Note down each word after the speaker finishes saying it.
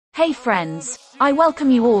Hey friends, I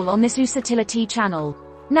welcome you all on this Usitility channel.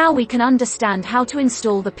 Now we can understand how to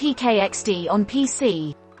install the PKXD on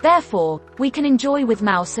PC. Therefore, we can enjoy with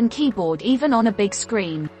mouse and keyboard even on a big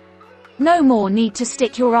screen. No more need to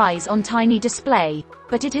stick your eyes on tiny display,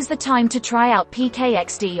 but it is the time to try out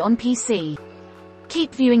PKXD on PC.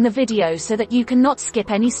 Keep viewing the video so that you cannot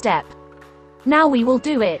skip any step. Now we will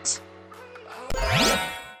do it.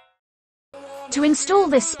 To install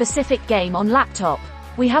this specific game on laptop,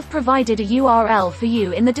 we have provided a URL for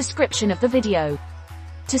you in the description of the video.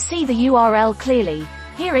 To see the URL clearly,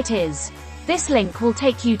 here it is. This link will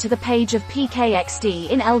take you to the page of PKXD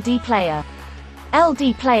in LDPlayer.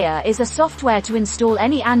 LDPlayer is a software to install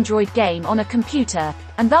any Android game on a computer,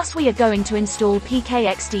 and thus we are going to install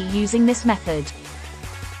PKXD using this method.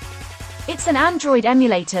 It's an Android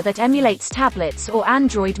emulator that emulates tablets or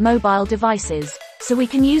Android mobile devices, so we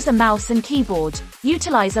can use a mouse and keyboard,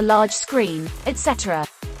 utilize a large screen, etc.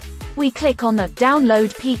 We click on the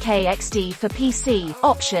Download PKXD for PC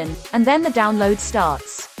option, and then the download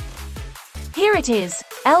starts. Here it is,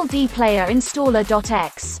 LDPlayer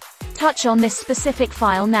installer.exe. Touch on this specific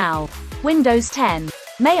file now. Windows 10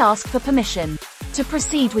 may ask for permission. To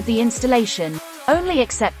proceed with the installation, only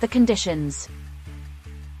accept the conditions.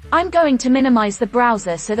 I'm going to minimize the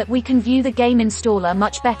browser so that we can view the game installer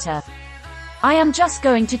much better. I am just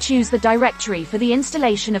going to choose the directory for the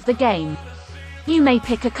installation of the game. You may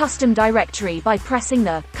pick a custom directory by pressing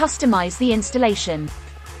the Customize the installation.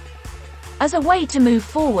 As a way to move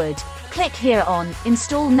forward, click here on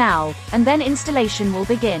Install Now, and then installation will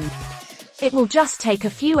begin. It will just take a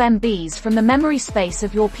few MBs from the memory space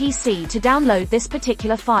of your PC to download this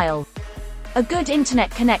particular file. A good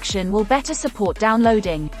internet connection will better support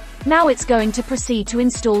downloading. Now it's going to proceed to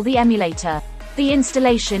install the emulator. The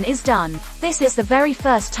installation is done. This is the very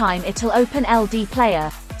first time it'll open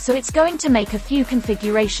LDPlayer, so it's going to make a few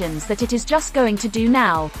configurations that it is just going to do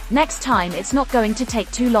now. Next time it's not going to take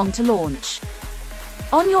too long to launch.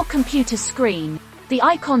 On your computer screen, the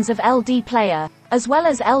icons of LDPlayer, as well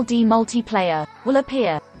as LD Multiplayer, will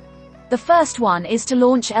appear. The first one is to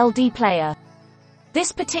launch LDPlayer.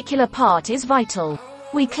 This particular part is vital.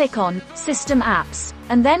 We click on System Apps,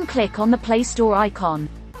 and then click on the Play Store icon.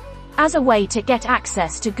 As a way to get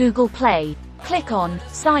access to Google Play, click on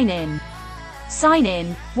Sign In. Sign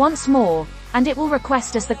in once more, and it will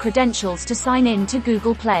request us the credentials to sign in to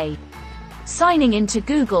Google Play. Signing into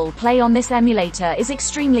Google Play on this emulator is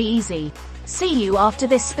extremely easy. See you after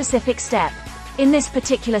this specific step. In this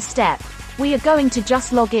particular step, we are going to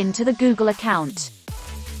just log in to the Google account.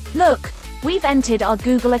 Look, we've entered our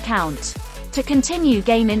Google account. To continue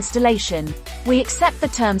game installation, we accept the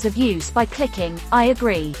terms of use by clicking I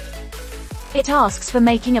agree. It asks for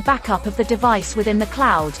making a backup of the device within the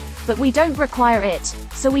cloud, but we don't require it,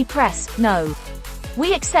 so we press No.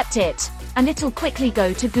 We accept it, and it'll quickly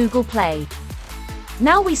go to Google Play.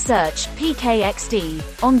 Now we search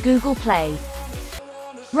PKXD on Google Play.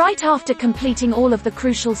 Right after completing all of the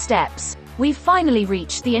crucial steps, we've finally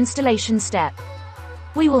reached the installation step.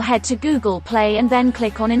 We will head to Google Play and then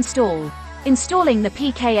click on Install. Installing the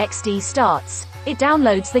PKXD starts. It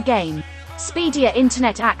downloads the game. Speedier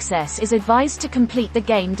internet access is advised to complete the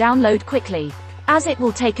game download quickly, as it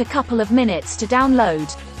will take a couple of minutes to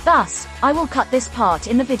download. Thus, I will cut this part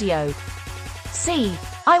in the video. See,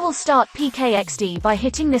 I will start PKXD by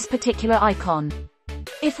hitting this particular icon.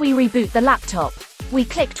 If we reboot the laptop, we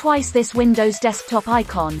click twice this Windows desktop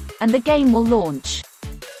icon, and the game will launch.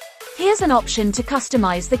 Here's an option to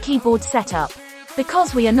customize the keyboard setup.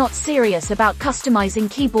 Because we are not serious about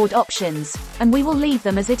customizing keyboard options, and we will leave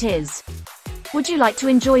them as it is. Would you like to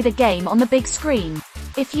enjoy the game on the big screen?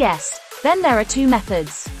 If yes, then there are two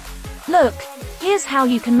methods. Look, here's how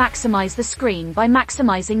you can maximize the screen by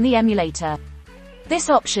maximizing the emulator. This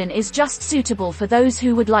option is just suitable for those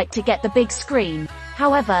who would like to get the big screen,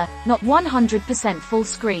 however, not 100% full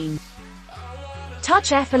screen.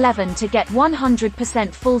 Touch F11 to get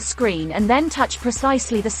 100% full screen and then touch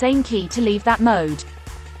precisely the same key to leave that mode.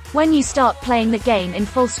 When you start playing the game in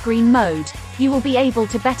full screen mode, you will be able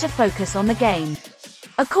to better focus on the game.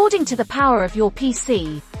 According to the power of your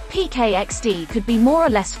PC, PKXD could be more or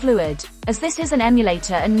less fluid, as this is an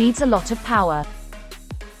emulator and needs a lot of power.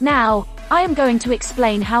 Now, I am going to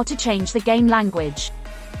explain how to change the game language.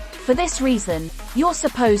 For this reason, you're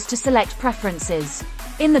supposed to select Preferences.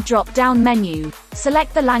 In the drop-down menu,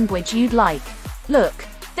 select the language you'd like. Look,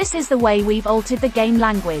 this is the way we've altered the game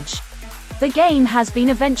language. The game has been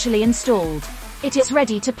eventually installed. It is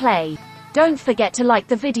ready to play. Don't forget to like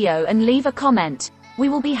the video and leave a comment. We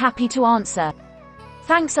will be happy to answer.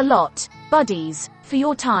 Thanks a lot, buddies, for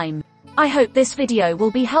your time. I hope this video will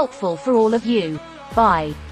be helpful for all of you. Bye.